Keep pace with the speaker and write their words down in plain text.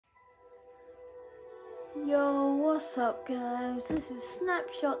Yo, what's up guys? This is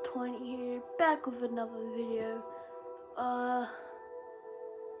Snapshot 20 here, back with another video.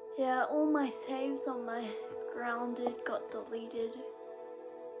 Yeah, all my saves on my grounded got deleted.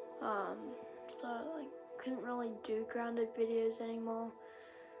 So I couldn't really do grounded videos anymore.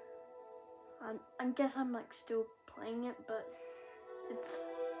 I guess I'm like still playing it, but it's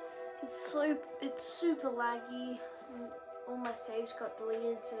super laggy, and all my saves got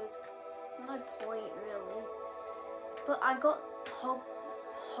deleted, so there's no point really. But I got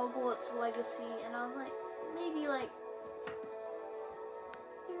Hogwarts Legacy, and I was like, maybe I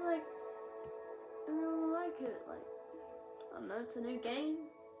really like it. Like, I don't know, it's a new game.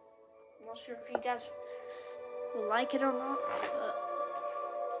 I'm not sure if you guys will like it or not, but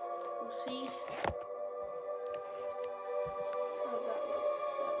we'll see. How does that look?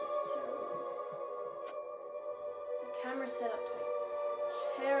 That looks terrible. The camera setup's like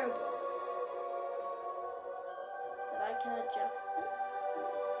terrible. But I can adjust it.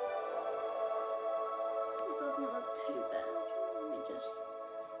 It doesn't look too bad. Let me just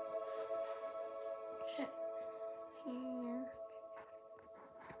check here.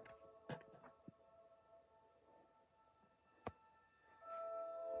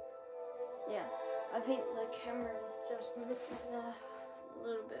 Yeah, I think the camera adjustment is a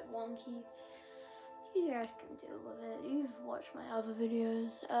little bit wonky. You guys can deal with it. You've watched my other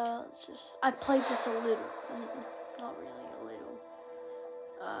videos. It's just I played this a little, not really a little.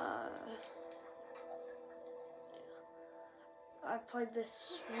 I played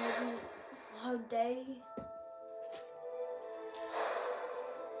this maybe a whole day.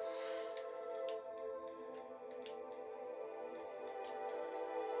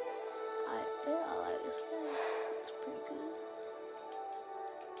 I like this game. It's pretty good.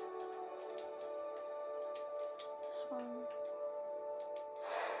 This one.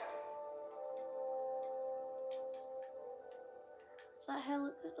 Does that hair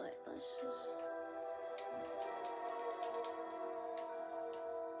look good? Like, let's just.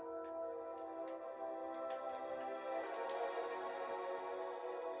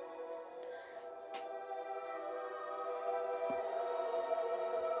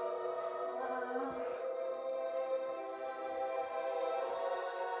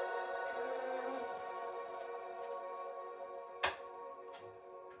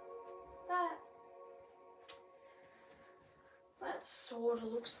 That sort of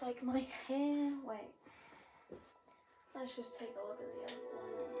looks like my hair. Wait. Let's just take a look at the other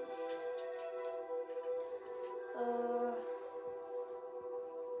ones.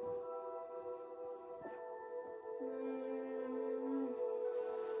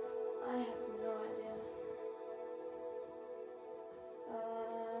 I have no idea.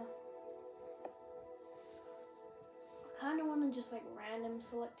 I kind of want to just like random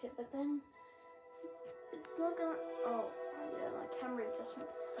select it, but then it's not gonna. Oh yeah, my camera adjustment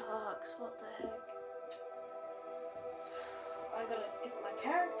sucks. What the heck? I gotta pick my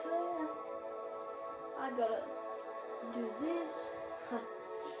character. I gotta do this.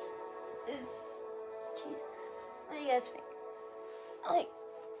 Jeez. What do you guys think?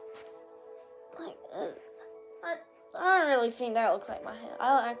 I don't really think that looks like my hair.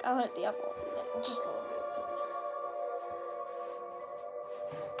 I like the other one, just a little bit.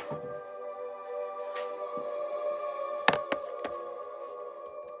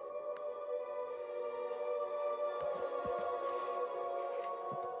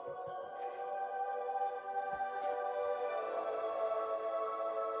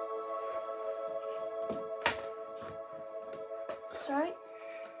 Sorry.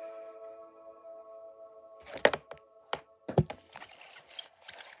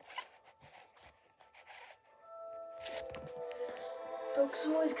 Books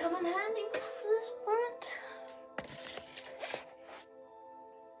always come in handy for this part.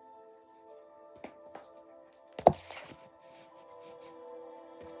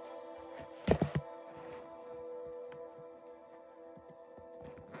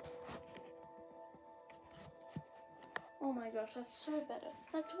 Oh my gosh, that's so better.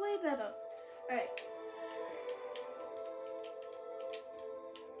 That's way better. Alright.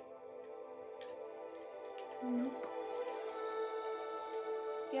 Nope.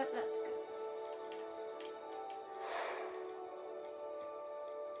 Yep, that's good.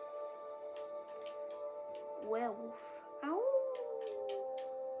 Werewolf. Ow.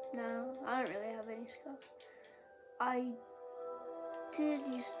 No, I don't really have any scars. I did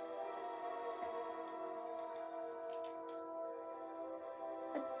use.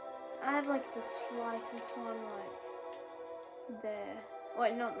 I have like the slightest one, like there.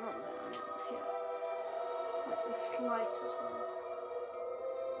 Wait, not there. I mean here. Like the slightest one.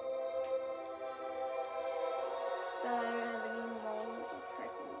 But I don't have any moles or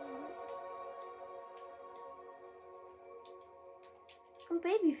freckles on it. I'm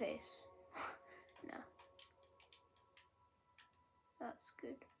baby face. No. That's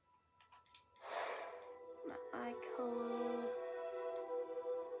good. My eye color.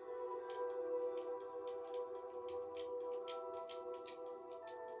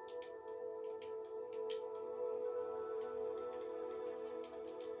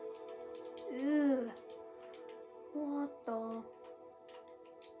 Ugh. What the?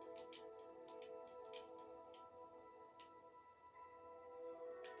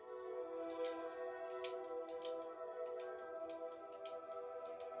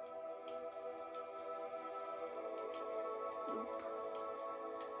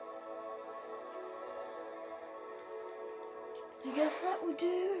 I guess that would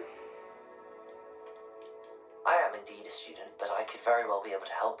do. I am indeed a student, but I could very well be able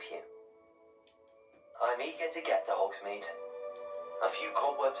to help you. I'm eager to get to Hogsmeade. A few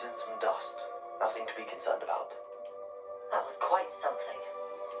cobwebs and some dust. Nothing to be concerned about. That was quite something.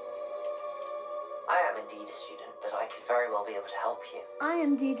 I am indeed a student, but I could very well be able to help you. I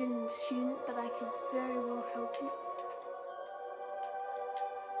am indeed a student, but I could very well help you.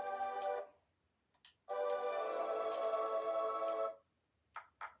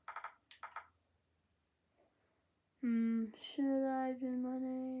 Should I do my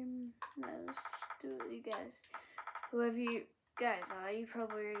name? No, let's just do it, you guys. Whoever you guys are, you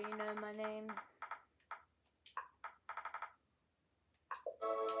probably already know my name.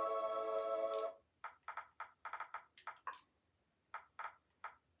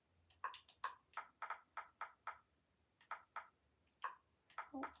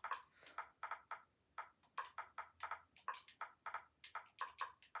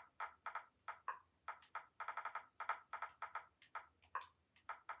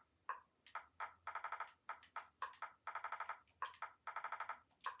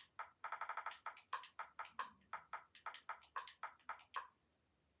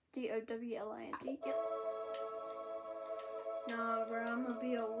 D-O-W-L-I-N-G, yep. Nah, bro, I'm gonna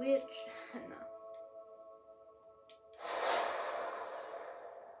be a witch. No.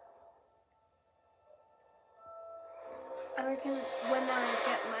 I reckon when I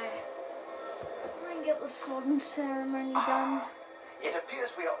get the sorting ceremony done. It appears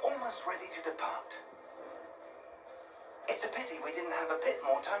we are almost ready to depart. It's a pity we didn't have a bit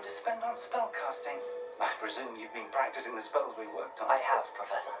more time to spend on spellcasting. I presume you've been practicing the spells we worked on. I have,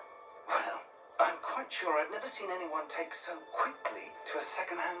 Professor. Well, I'm quite sure I've never seen anyone take so quickly to a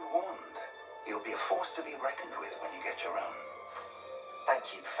second-hand wand. You'll be a force to be reckoned with when you get your own. Thank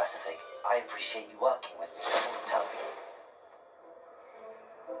you, Professor Fig. I appreciate you working with me. Tell me.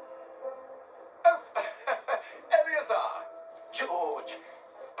 Oh, Eleazar! George!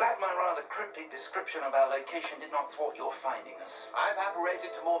 Glad my rather cryptic description of our location did not thwart your finding us. I've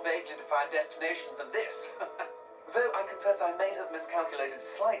apparated to more vaguely defined destinations than this. Though I confess I may have miscalculated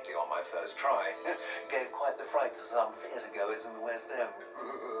slightly on my first try. Gave quite the fright to some theatre-goers in the West End.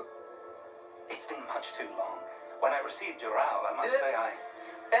 It's been much too long. When I received your owl, I must say I...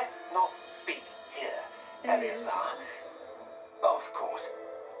 Best not speak here, Eleazar. Of course.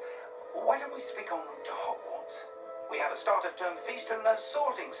 Why don't we speak en route to Hogwarts? We have a start-of-term feast and a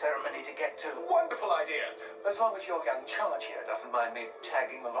sorting ceremony to get to. Wonderful idea. As long as your young charge here doesn't mind me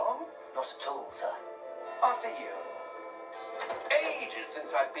tagging along. Not at all, sir. After you. Ages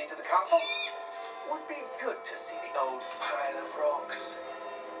since I've been to the castle. Would be good to see the old pile of rocks.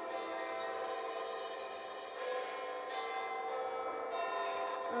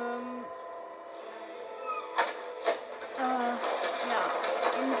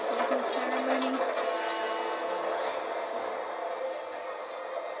 Yeah, in the sorting ceremony.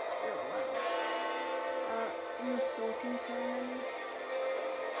 In the sorting ceremony,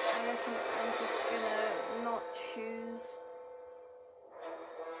 I reckon I'm just gonna not choose,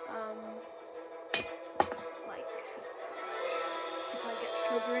 like, if I get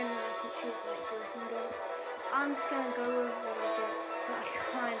Slytherin, I can choose, like, Gryffindor. I'm just gonna go with what I get, but I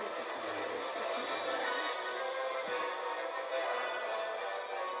kinda just want to go with Gryffindor.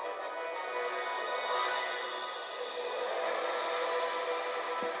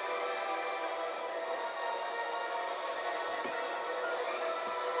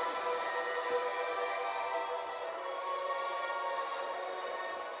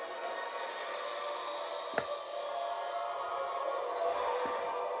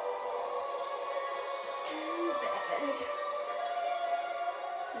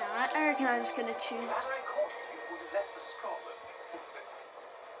 I reckon I'm just gonna choose. Had I caught you before you left for Scotland?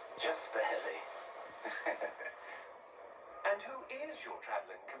 Just barely. And who is your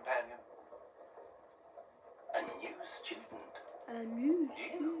travelling companion? A new student? A new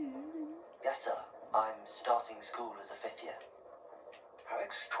You? Yes, sir. I'm starting school as a 5th year. How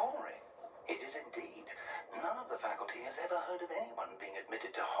extraordinary. It is indeed. None of the faculty has ever heard of anyone being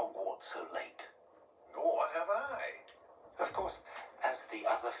admitted to Hogwarts so late. Nor have I. Of course, as the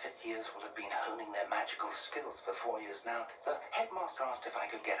other 5th years will have been honing their magical skills for 4 years now, the headmaster asked if I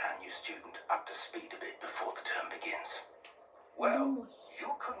could get our new student up to speed a bit before the term begins. Well, you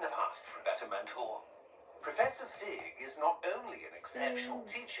couldn't have asked for a better mentor. Professor Fig is not only an exceptional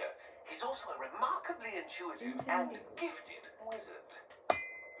teacher, he's also a remarkably intuitive and gifted wizard.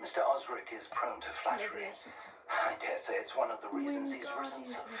 Mr. Osric is prone to flattery. I dare say it's one of the reasons he's risen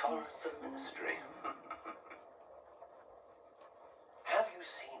so far in the ministry. Have you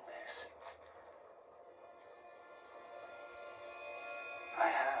seen this?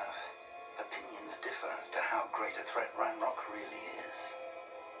 I have. Opinions differ as to how great a threat Ranrock really is.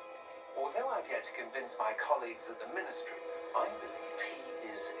 Although I've yet to convince my colleagues at the ministry, I believe he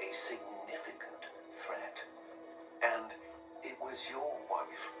is a significant threat. And it was your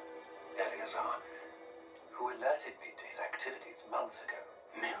wife, Eleazar, who alerted me to his activities months ago.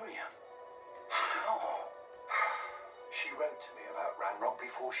 Miriam? How? She wrote to me about Ranrock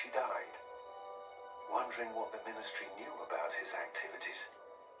before she died, wondering what the ministry knew about his activities.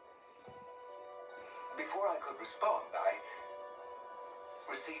 Before I could respond, I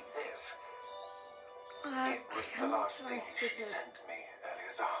received this. It was the last thing she sent me,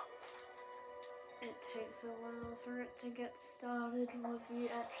 Eleazar. It takes a while for it to get started with you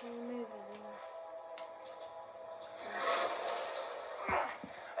actually moving.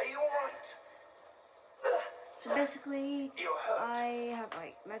 Are you alright? So basically, You're hurt. I have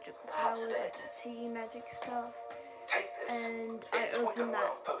like magical powers, I can see magic stuff, Take this. and I It's opened that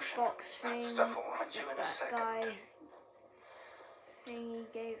Wiccan potion. box That thing stuff will hurt you in a that second. guy thing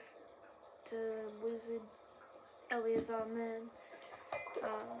he gave to Wizard Eleazar Man.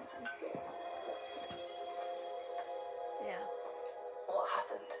 Yeah, What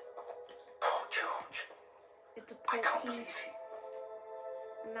happened? Poor George. it's a I can't portkey, believe he...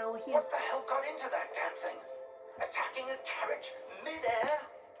 and now we're here. What the hell got into that damn thing? Attacking a carriage mid-air?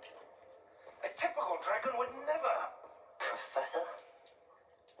 A typical dragon would never. Professor?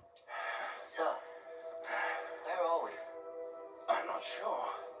 Sir, where are we? I'm not sure.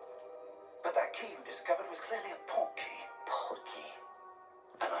 But that key you discovered was clearly a portkey. Portkey?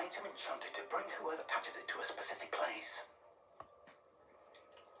 An item enchanted to bring whoever touches it to a specific place.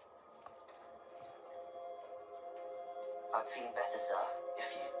 I'm feeling better, sir. If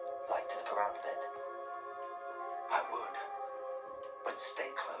you'd like to look around a bit. I would. But stay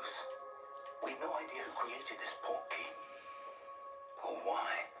close. We've no idea who created this portkey. Or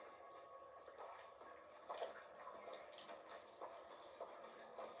why.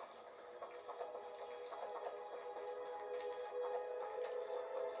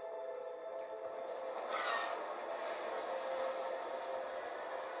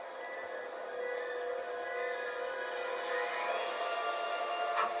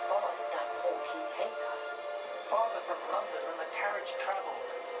 How far did that portkey take us? Farther from London than the carriage travelled.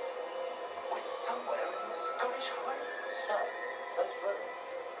 We're somewhere in the Scottish Highlands. Sir, those ruins.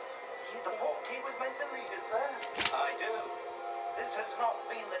 Do you The think... portkey was meant to lead us there. I do. This has not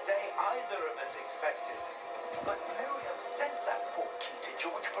been the day either of us expected. But Miriam sent that portkey to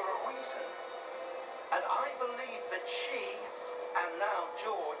George for a reason. And I believe that she, and now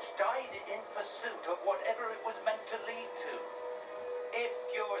George, died in pursuit of whatever it was meant to lead to. If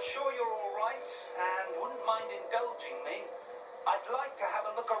you're sure you're all right and wouldn't mind indulging me, I'd like to have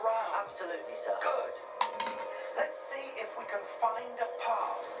a look around. Absolutely, sir. Good. Let's see if we can find a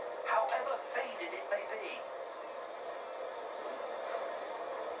path, however faded it may be.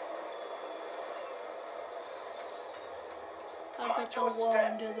 I got the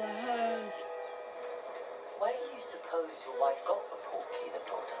wand to the head. Where do you suppose your wife got the portkey that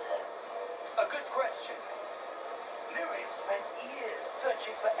brought us here? A good question. Miriam spent years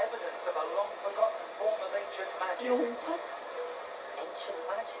searching for evidence of a long-forgotten form of ancient magic. Yo, what? Ancient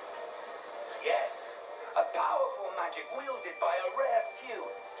magic? Yes, a powerful magic wielded by a rare few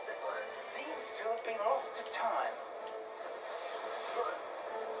that seems to have been lost to time.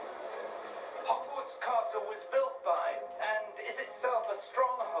 Hogwarts Castle was built by, and is itself a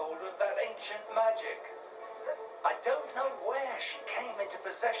stronghold of that ancient magic. I don't know where she came into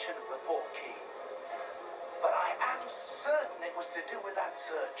possession of the portkey, but I am certain it was to do with that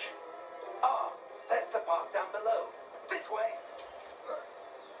search. Ah, there's the path down below. This way.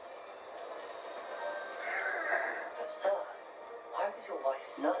 But sir, why was your wife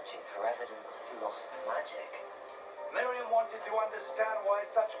searching for evidence of lost magic? Miriam wanted to understand why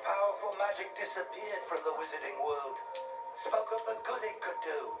such powerful magic disappeared from the wizarding world. Spoke of the good it could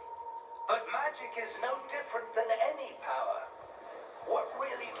do. But magic is no different than any power. What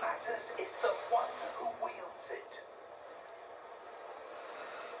really matters is the one who wields it.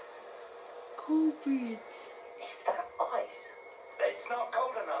 Cool beats. Is that ice? It's not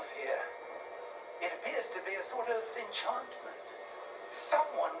cold enough here. It appears to be a sort of enchantment.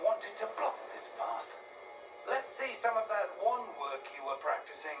 Someone wanted to block this path. Let's see some of that wand work you were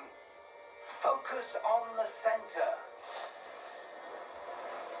practicing. Focus on the center.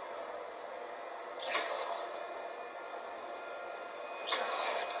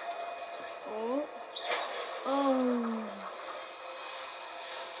 Oh. Oh.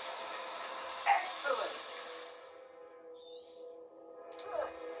 Excellent!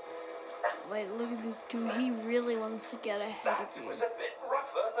 Wait, look at this dude. He really wants to get ahead That of you. was a bit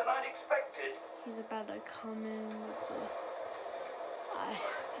rougher than I'd expected. He's about to come in with the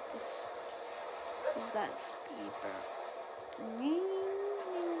with that speed burn.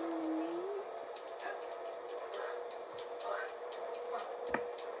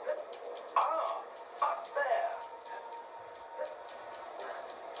 Ah, up there.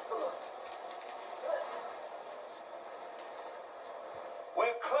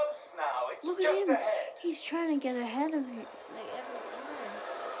 We're close now. It's Look at just him. ahead. He's trying to get ahead of you, like every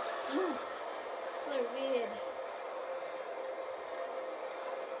time. So weird.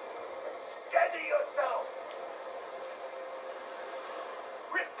 Steady yourself.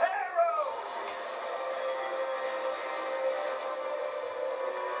 Reparo!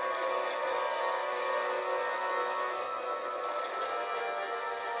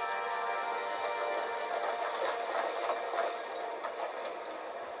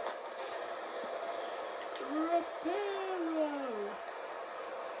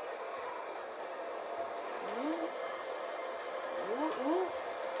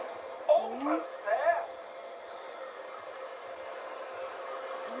 Almost there.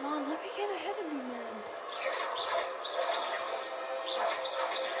 Come on, let me get ahead of you, man.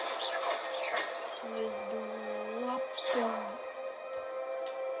 Where's the weapon?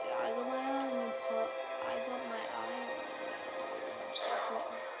 Yeah, I got my eye on the pot. I got my eye on the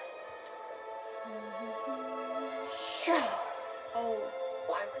Shut. Oh.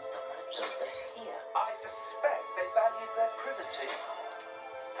 Why would someone have built this here? I suspect they valued their privacy.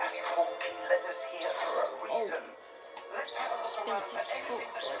 That portkey led us here for a reason. Let's have a look Spin around it. for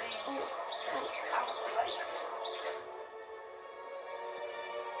anything that seems out of place.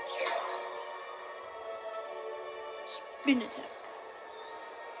 Spin attack.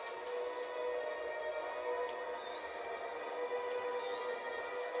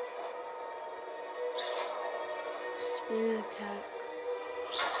 Spin attack.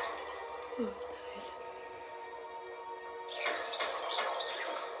 Oh, died.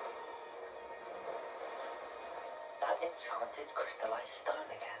 That enchanted crystallized stone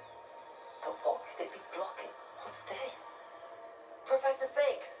again. But what could it be blocking? What's this? Professor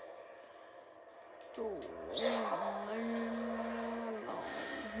Fig!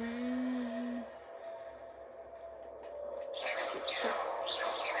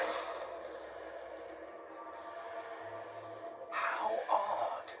 How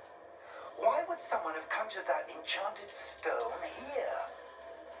odd. Why would someone have conjured that enchanted stone here?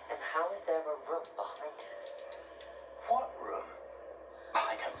 And how is there a room behind it? What room?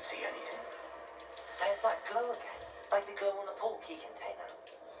 I don't see anything. There's that glow again, like the glow on the portkey container.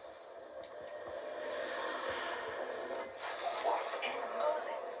 What in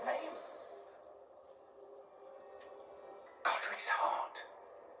Merlin's name? Godric's heart.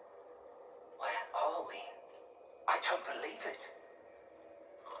 Where are we? I don't believe it.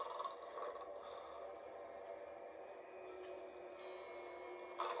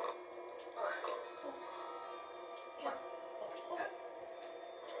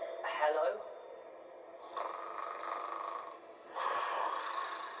 Hello?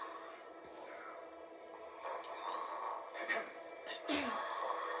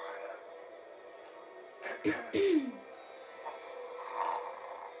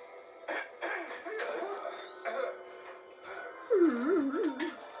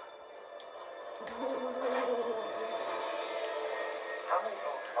 How many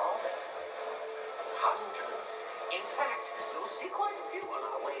vaults are there? Hundreds. In fact, you'll see quite a few on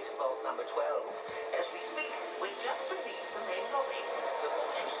our way to vault number 12. As we speak, we're just beneath the main lobby. The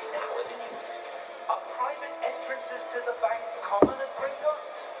vaults you see now are the newest. Are private entrances to the bank common at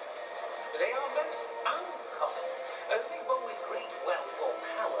Gringotts? They are most uncommon. Only one with great wealth or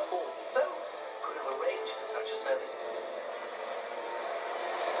power, or both, could have arranged for such a service.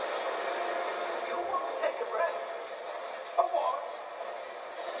 You'll want to take a breath.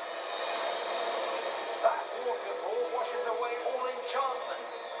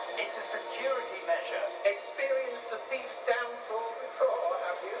 Experienced the thief's downfall before,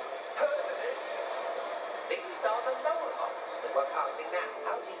 have you? Heard of it? These are the lower vaults that we're passing now.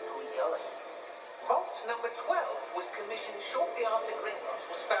 How deep are we going? Vault number 12 was commissioned shortly after Gringotts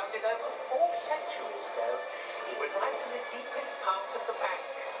was founded over 4 centuries ago. It resides in the deepest part of the bank.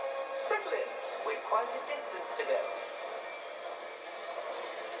 Settle in. We've quite a distance to go.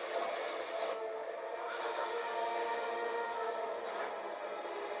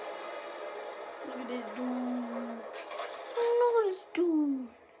 Look at this dude. Look at this dude.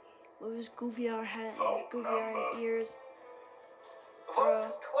 With his goofy eye hat and his goofy eye ears.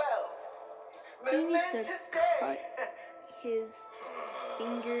 Vault 12. He needs to Momentous cut day. his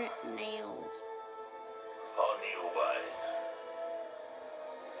fingernails. On your way.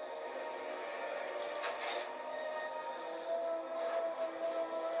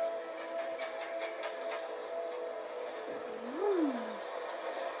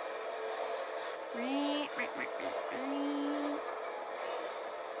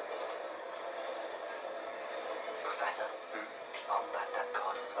 Professor, on that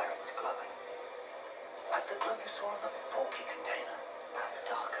card was where it was glowing. Like the glow you saw in the porky container. No,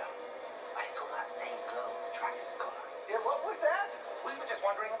 darker. I saw that same glow on the dragon's collar. Yeah, what was that? We were just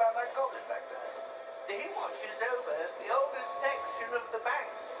wondering about that goblin back there. He watches over the oldest section of the bank.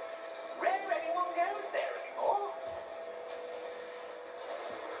 Rare anyone goes there anymore.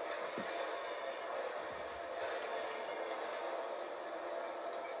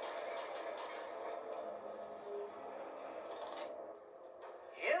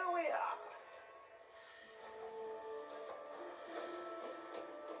 Here we are.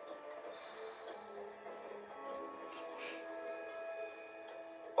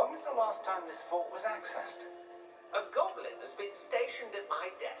 When was the last time this vault was accessed? A goblin has been stationed at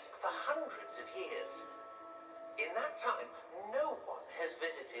my desk for hundreds of years. In that time, no one has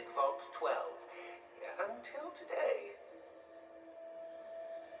visited Vault 12 until today.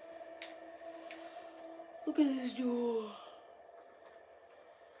 Look at this door.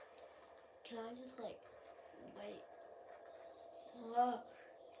 Can I just like wait?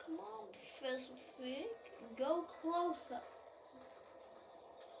 Come on, Professor Fig, go closer.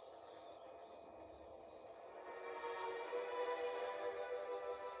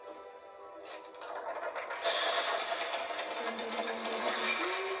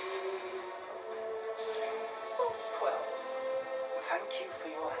 Vault 12. Thank you for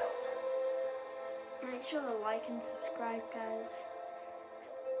your help. Make sure to like and subscribe, guys.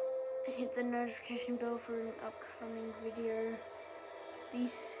 And hit the notification bell for an upcoming video.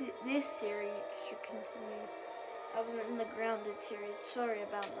 This series should continue, other than the Grounded series. Sorry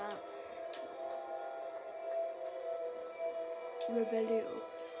about that. Revelio.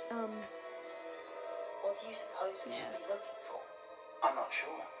 What do you suppose we should be looking for? I'm not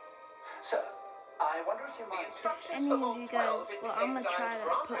sure. Sir, I wonder if you The might... instructions Any for of Vault you 12 guys, well, I'm indicate gonna try that I to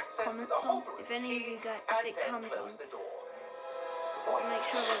grant put access to comments the on. Hogwarts If any of key you guys, and if it then comes close on, the door. make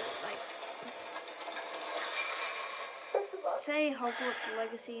sure to like say Hogwarts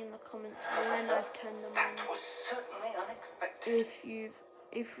Legacy in the comments when I've turned them That on. was certainly unexpected.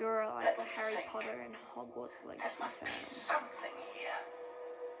 If you're like a Harry Potter and Hogwarts There Legacy must be fan. something here.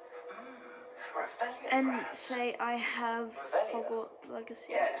 Revelio And brand. say I have Revelio? Hogwarts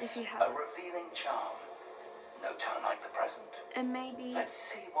Legacy Yes, if you a have it. revealing charm. No time like the present. And maybe Let's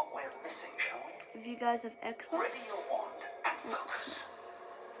see what we're missing, shall we? if you guys have Xbox, Ready your wand and focus.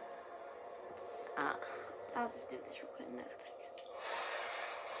 I'll just do this real quick and then I'll take it.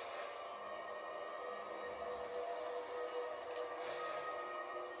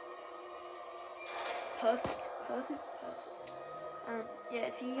 Perfect. Yeah,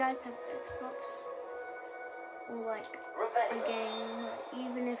 if you guys have Xbox or like a Revelio. game,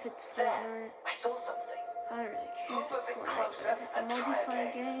 even if it's There. Fortnite, I saw something. I don't really care Move if it's a bit Fortnite, but closer if it's a and try multiplayer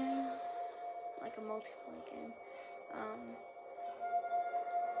again. game, like a multiplayer game,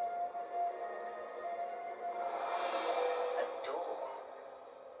 A door.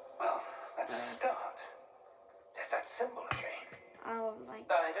 Well, that's a start. There's that symbol again. I'll like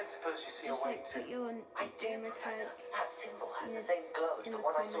I don't suppose you see a just way like to... put your I do, gamer tag Professor. That symbol has in the the- same glow as in the the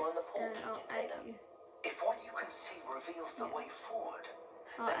one I saw in the comments porky and I'll add container. you. If what you can see reveals the Yeah. way forward,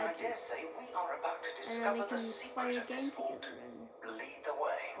 I'll then I add you. dare say we are about to And then we discover can the play secret a of game this vault. together and Lead the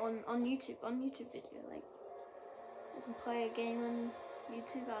way. on YouTube video. Like we can play a game on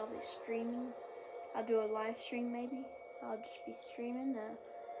YouTube. I'll be streaming. I'll do a live stream maybe. I'll just be streaming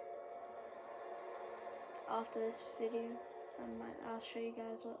after this video. I'll show you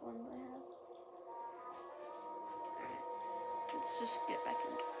guys what ones I have. Alright, let's just get back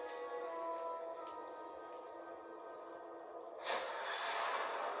into it.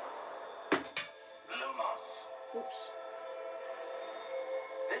 Oops.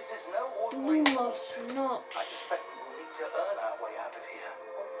 This is no ordinary Lumos, vault. not. I suspect we will need to earn our way out of here.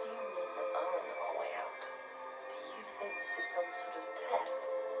 What do you mean to earn our way out? Do you think this is some sort of test?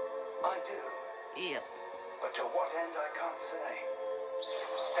 I do. Yep. But to what end, I can't say.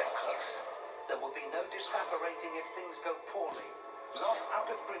 Stay close. There will be no disapparating if things go poorly. Not out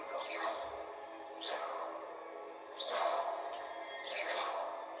of Gringotts.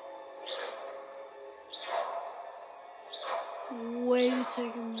 Wait a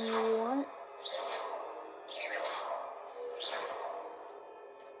second, what?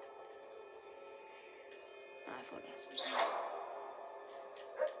 I thought I saw something.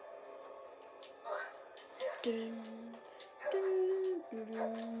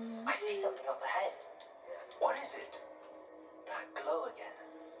 I see something up ahead. What is it? That glow again,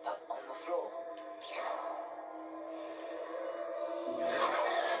 but on the floor.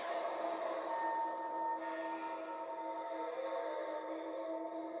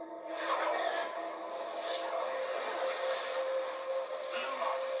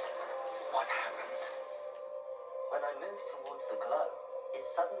 What happened? When I moved towards the glow, it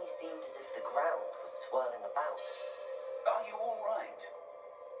suddenly seemed as if the ground was swirling about. Are you all right?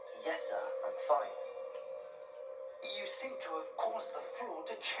 Yes, sir, I'm fine. You seem to have caused the floor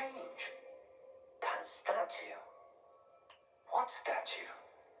to change. That statue. What statue?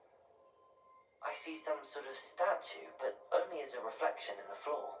 I see some sort of statue, but only as a reflection in the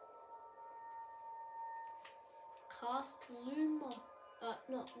floor. Cast Luma.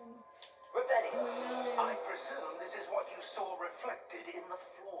 Not Luma. Revelio. I presume this is what you saw reflected in the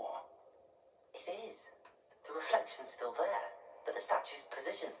floor. It is. The reflection's still there, but the statue's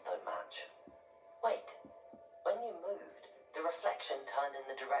positions don't match. Wait. When you moved, the reflection turned in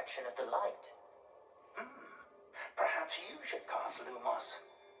the direction of the light. Perhaps you should cast Lumos.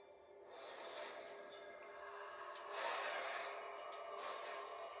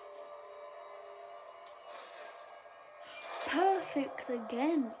 Perfect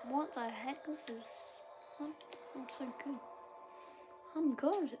again. What the heck is this? I'm so good. I'm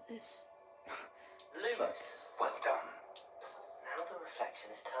good at this. Lumos. Well done. Now the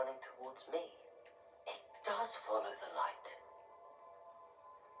reflection is turning towards me. It does follow the light.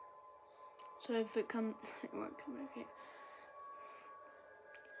 So if it comes, it won't come over here.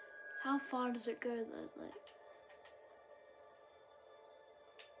 How far does it go though? Like,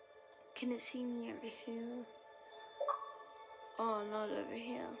 can it see me over here? Oh, not over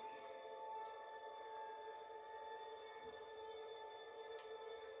here.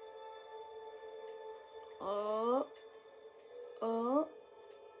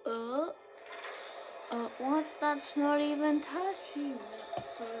 What? That's not even touching.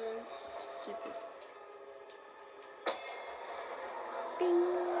 That's so stupid. Bing.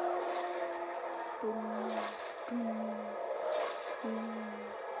 Boom. Boom. Boom.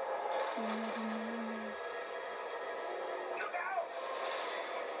 Boom.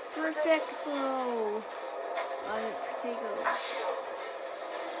 Protecto. Protego.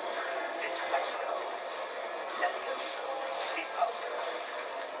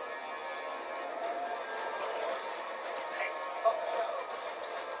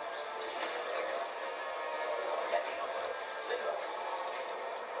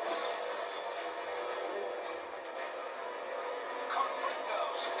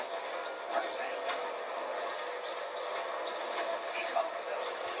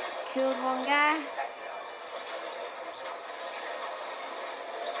 Killed one guy.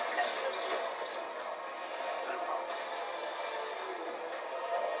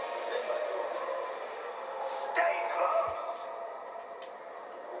 Stay close.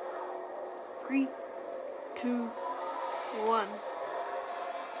 3, 2, 1.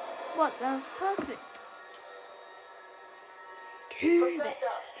 What? That was perfect. Too bad.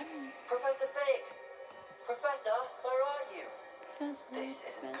 Professor Fig! Professor, where are you? Professor, This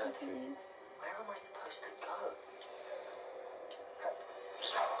isn't Professor good. Fig. Where am I supposed to go?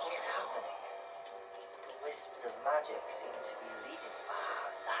 What's happening? The wisps of magic seem to be leading.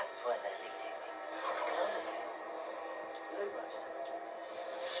 That's where they're leading me. Go again. Lumos.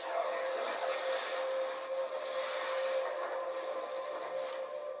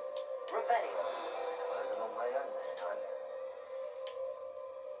 Revelio. I suppose I'm on my own this time.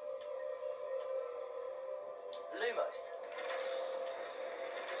 Lumos.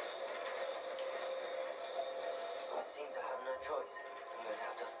 It seems I have no choice. I'm going to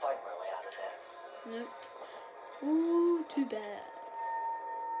have to fight my way out of here. Nope. Ooh, too bad.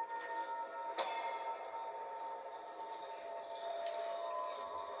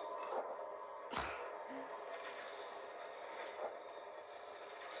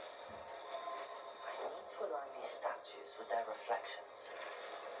 I need to align these reflections.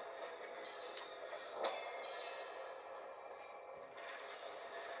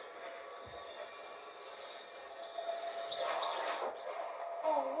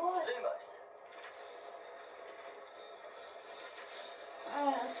 Oh, what? Lumos.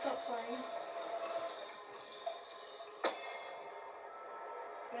 Stop playing.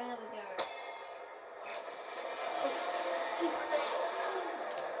 There we go.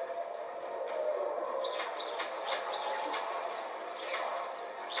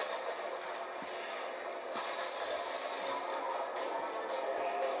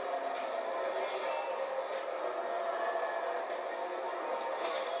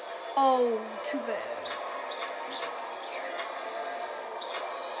 Oh, too bad.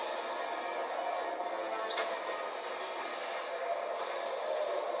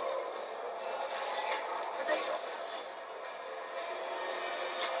 Potato.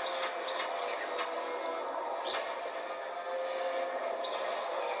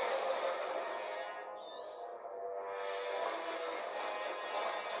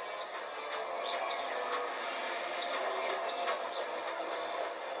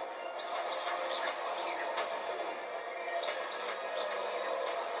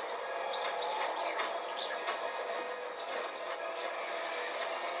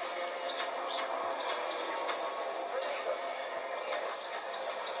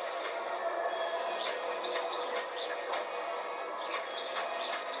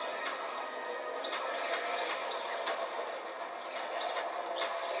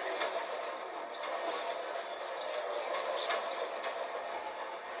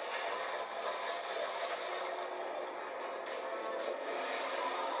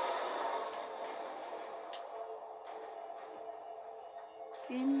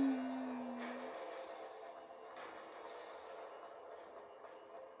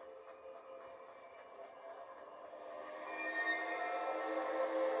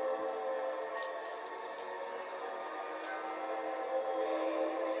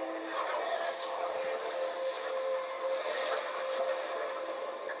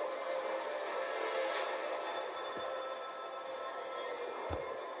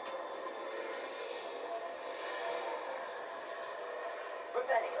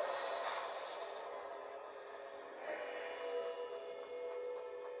 Rebellion.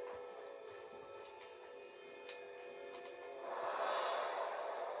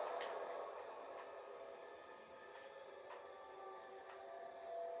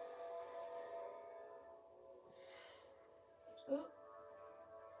 Oh.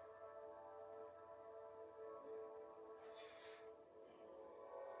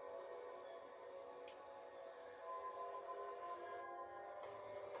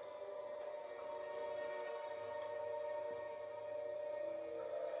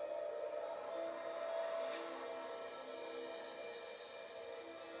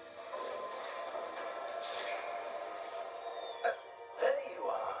 There you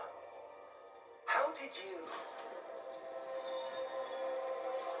are. How did you...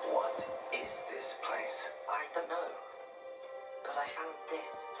 What is this place? I don't know. But I found this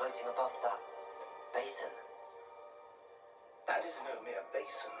floating above that basin. That is no mere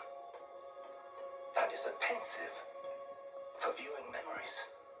basin. That is a pensive for viewing memories.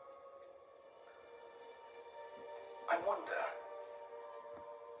 I wonder...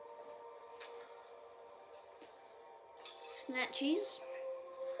 Snatchies.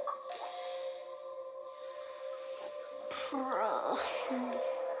 Bruh.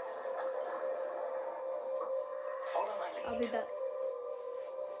 Follow my lead. I'll be back.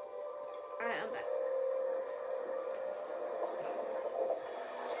 Alright, I'm back.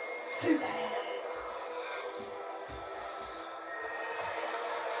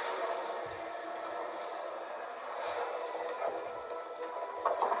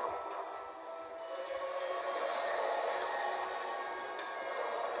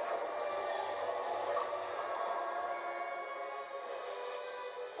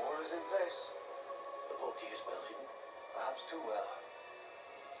 All is in place. The portkey is well hidden, perhaps too well.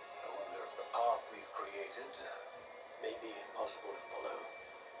 I wonder if the path we've created may be impossible to follow.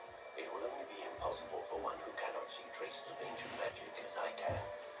 It will only be impossible for one who cannot see traces of ancient magic as I can.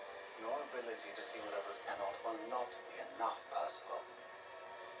 Your ability to see what others cannot will not be enough, Percival.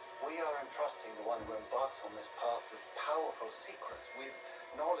 We are entrusting the one who embarks on this path with powerful secrets, with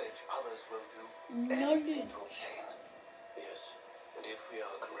knowledge others will do anything to obtain. Yes, and if we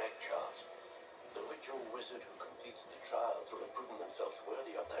are correct, Charles, the ritual wizard who completes the trials will have proven themselves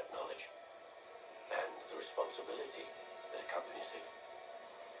worthy of that knowledge and the responsibility that accompanies it.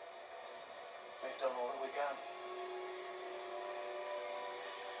 We've done all that we can.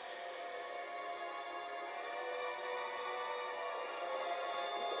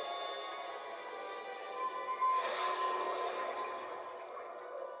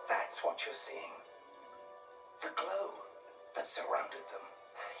 That's what you're seeing. The glow that surrounded them.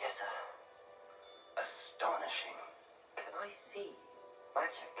 Yes, sir. Astonishing. Can I see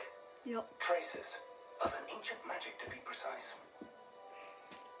magic? Yep. Traces of an ancient magic, to be precise.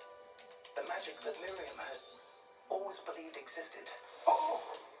 The magic that Miriam had always believed existed. Oh!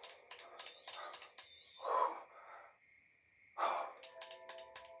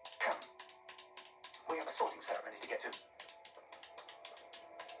 Come. We have a sorting ceremony to get to.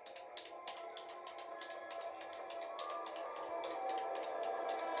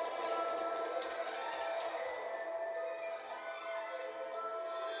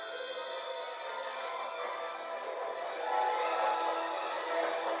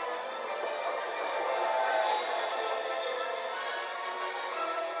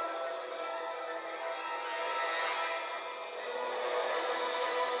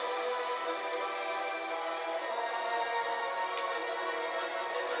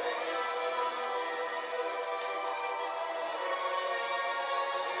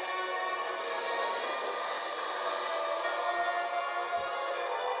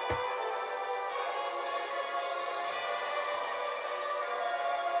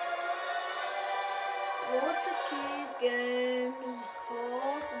 What the key games?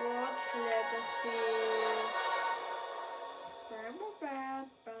 Hogwarts Legacy.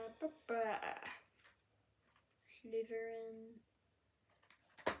 Slytherin.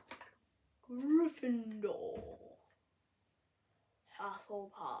 Gryffindor.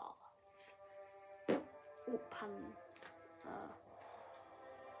 Hufflepuff.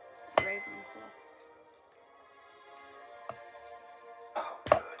 Ravenclaw. Oh,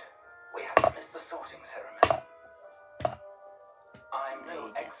 good. We haven't missed the sorting ceremony. I'm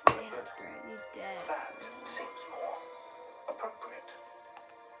no expert, but that seems more appropriate.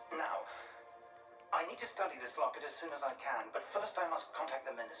 Now, I need to study this locket as soon as I can, but first I must contact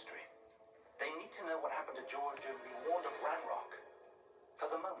the Ministry. They need to know what happened to George and be warned of Ranrock. For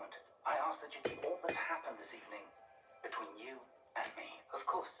the moment, I ask that you keep all that's happened this evening between you and me. Of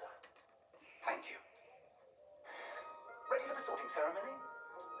course, sir. Thank you. Ready for the sorting ceremony?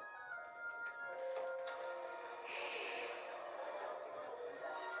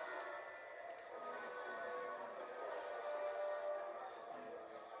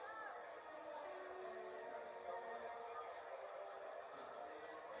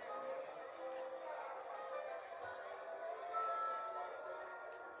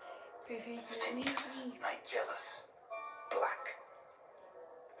 Professor Phineas, Weasley. Nigellus, Black.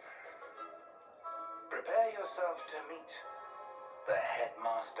 Prepare yourself to meet the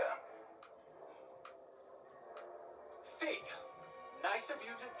headmaster. Fig, nice of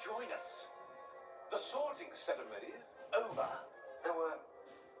you to join us. The sorting ceremony's over. There were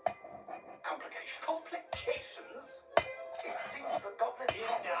complications. Complications? It seems the goblin...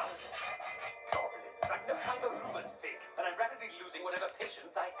 Enough. Goblin. I've no time for rumors, Fig, and I'm rapidly losing whatever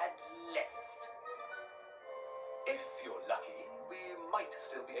patience I had left. If you're lucky, we might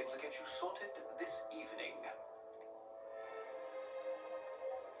still be able to get you sorted this evening.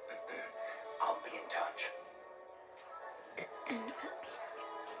 I'll be in touch.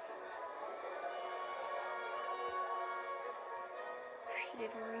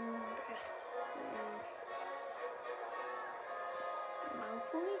 Slytherin.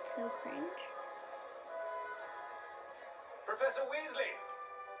 Malfoy, so cringe. Professor Weasley,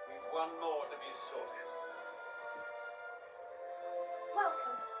 we've one more to be sorted.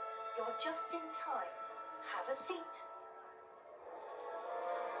 Welcome. You're just in time. Have a seat.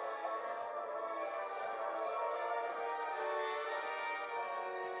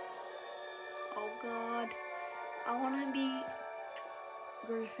 Oh God, I want to be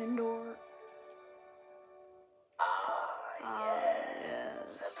Gryffindor.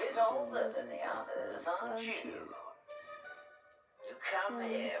 Yes. A bit older than the others, aren't you? You come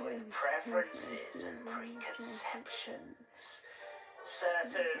here with preferences and preconceptions,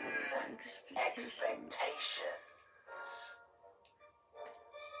 certain expectations.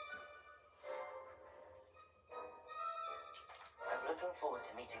 I'm looking forward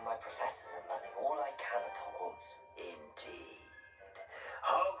to meeting my professors and learning all I can at Hogwarts. Indeed.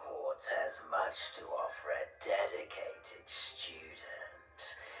 Hogwarts has much to offer a dedicated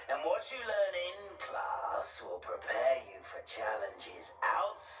student. And what you learn in class will prepare you for challenges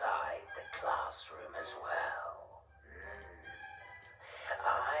outside the classroom as well.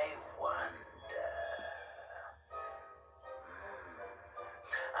 I wonder...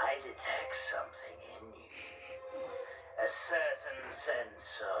 I detect something in you. A certain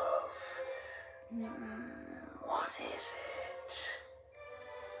sense of... What is it?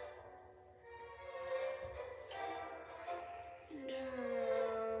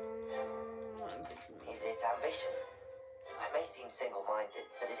 aspiration. I may seem single-minded,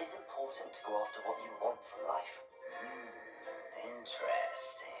 but it is important to go after what you want from life.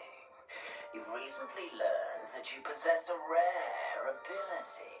 Interesting. You've recently learned that you possess a rare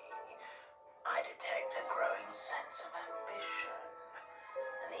ability. I detect a growing sense of ambition,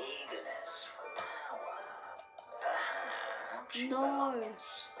 an eagerness for power. Perhaps you belong in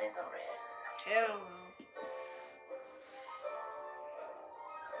Slytherin. Hell no.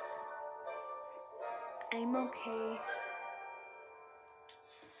 I'm okay.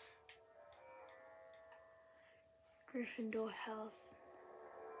 Gryffindor house.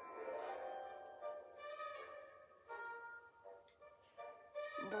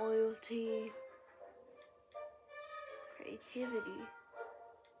 Loyalty. Creativity.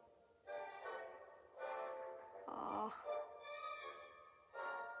 Ah.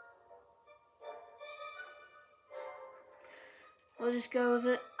 We'll just go with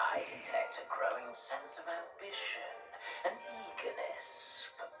it. I detect a growing sense of ambition, an eagerness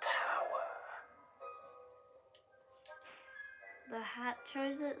for power. The hat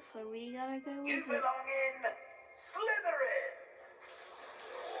chose it, so we gotta go with You it. belong in Slytherin!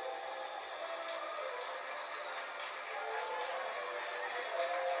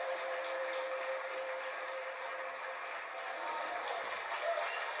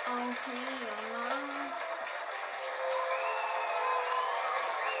 Oh, hell no.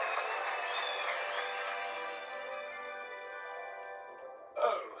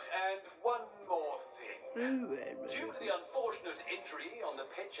 Oh, and one more thing. Due to the unfortunate injury on the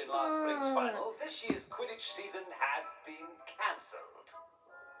pitch in last spring's final, this year's Quidditch season has been cancelled.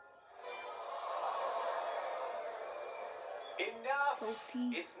 Enough!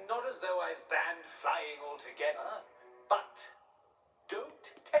 Salty. It's not as though I've banned flying altogether, but don't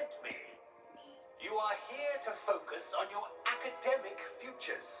tempt me. You are here to focus on your academic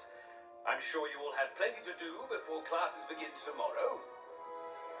futures. I'm sure you will have plenty to do before classes begin tomorrow.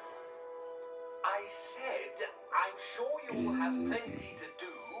 I said, I'm sure you will have plenty to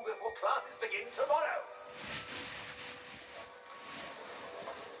do before classes begin tomorrow.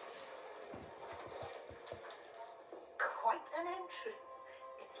 Quite an entrance.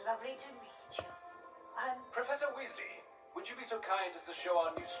 It's lovely to meet you. Professor Weasley, would you be so kind as to show our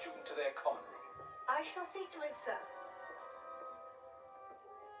new student to their common room? I shall see to it, sir.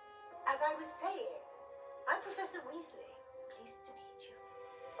 As I was saying, I'm Professor Weasley. Pleased to meet you.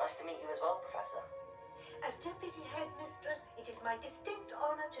 Nice to meet you as well, Professor. As Deputy Headmistress, it is my distinct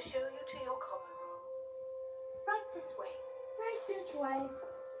honor to show you to your common room. Right this way. Right this way.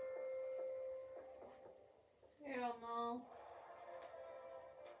 Hell no.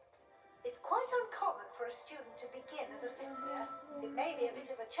 It's quite uncommon for a student to begin as a fifth year. It may be a bit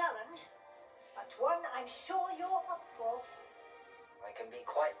of a challenge, but one I'm sure you're up for. I can be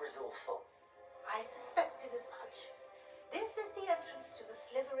quite resourceful. I suspected as much. This is the entrance to the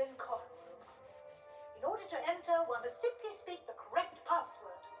Slytherin common room. In order to enter, one must simply speak the correct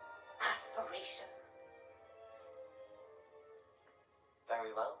password. Aspiration.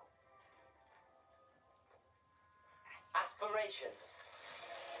 Very well. Aspiration.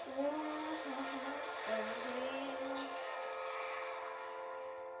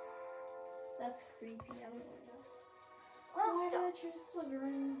 That's creepy. I don't know. Well Why did I done. choose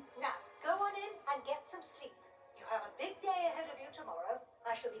Slytherin? Now, go on in and get some sleep. You have a big day ahead of you tomorrow.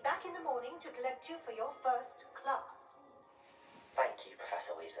 I shall be back in the morning to collect you for your first class. Thank you,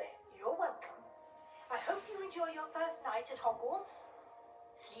 Professor Weasley. You're welcome. I hope you enjoy your first night at Hogwarts.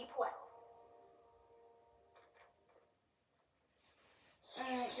 Sleep well.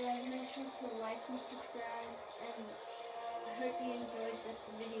 Alright guys, make sure to like and subscribe, and I hope you enjoyed this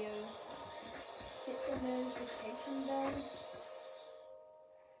video. Hit the notification bell,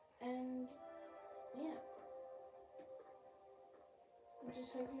 and yeah. I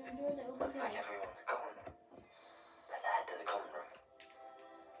just hope you enjoyed it. Looks like everyone's gone. Let's head to the common room.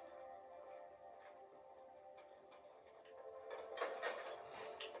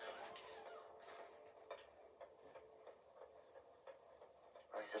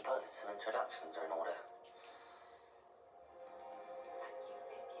 I suppose some introductions are in order.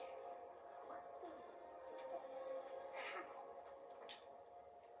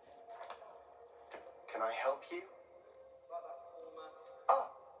 Can I help you? Ah,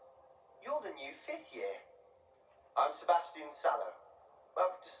 you're the new fifth year. I'm Sebastian Sallow.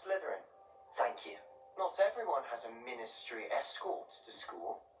 Welcome to Slytherin. Thank you. Not everyone has a ministry escort to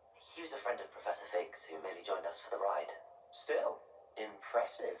school. He was a friend of Professor Fig's who merely joined us for the ride. Still,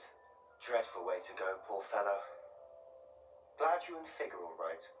 impressive. Dreadful way to go, poor fellow. Glad you and Fig are all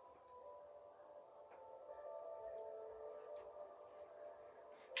right.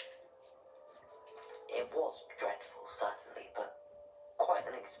 It was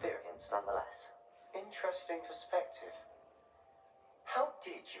interesting perspective. How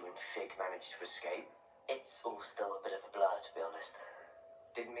did you and Fig manage to escape? It's all still a bit of a blur, to be honest.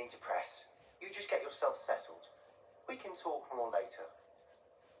 Didn't mean to press. You just get yourself settled. We can talk more later.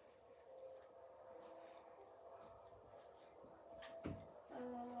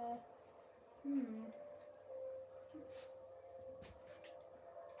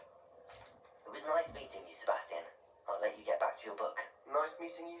 It was nice meeting you, Sebastian. I'll let you get back to your book. Nice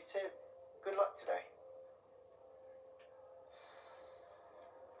meeting you too. Good luck today.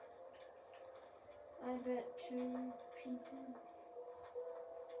 I bet 2 people.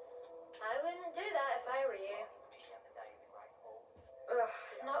 I wouldn't do that if I were you. Ugh,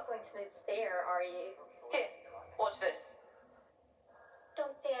 not going to move there, are you? Here, watch this.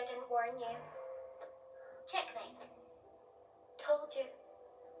 Don't say I didn't warn you. Checkmate. Told you.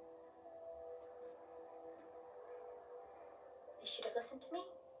 You should have listened to me.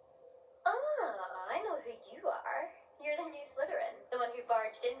 Ah, I know who you are. You're the new Slytherin, the one who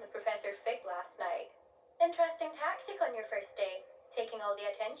barged in with Professor Fig last night. Interesting tactic on your first day, taking all the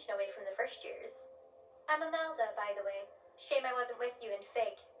attention away from the first years. I'm Imelda, by the way. Shame I wasn't with you in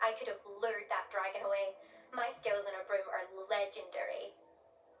Fig. I could have lured that dragon away. My skills on a broom are legendary.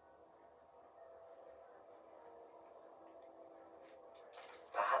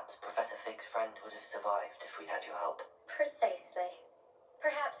 Perhaps Professor Fig's friend would have survived if we'd had your help. Precisely.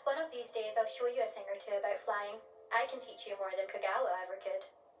 Perhaps one of these days I'll show you a thing or two about flying. I can teach you more than Kagawa ever could.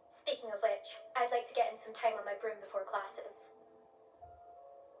 Speaking of which, I'd like to get in some time on my broom before classes.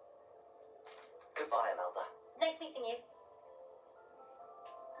 Goodbye, Imelda. Nice meeting you.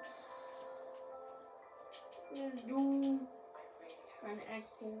 Let's do an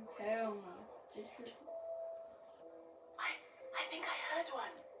actual hell no. I think I heard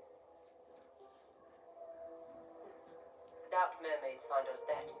one. Doubt mermaids find us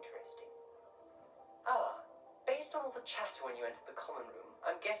that interesting. Ah, based on all the chatter when you entered the common room,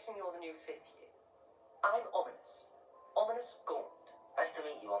 I'm guessing you're the new 5th year. I'm Ominous. Ominous Gaunt. Nice to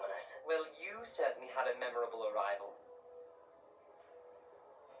meet you, Ominous. Well, you certainly had a memorable arrival.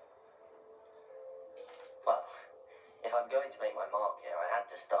 Well, if I'm going to make my mark here, I had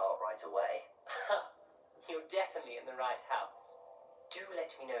to start right away. You're definitely in the right house. Do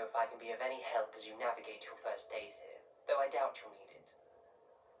let me know if I can be of any help as you navigate your first days here, though I doubt you'll need it.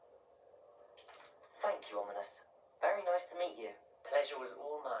 Thank you, Ominous. Very nice to meet you. Pleasure was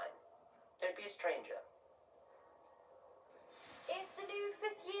all mine. Don't be a stranger. Is the new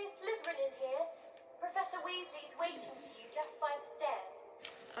 5th year Slytherin in here? Professor Weasley's waiting for you just by the stairs.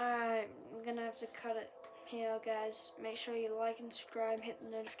 I'm gonna have to cut it here, guys. Make sure you like and subscribe, hit the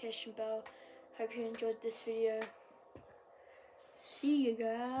notification bell. Hope you enjoyed this video. See you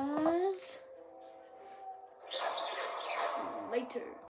guys later.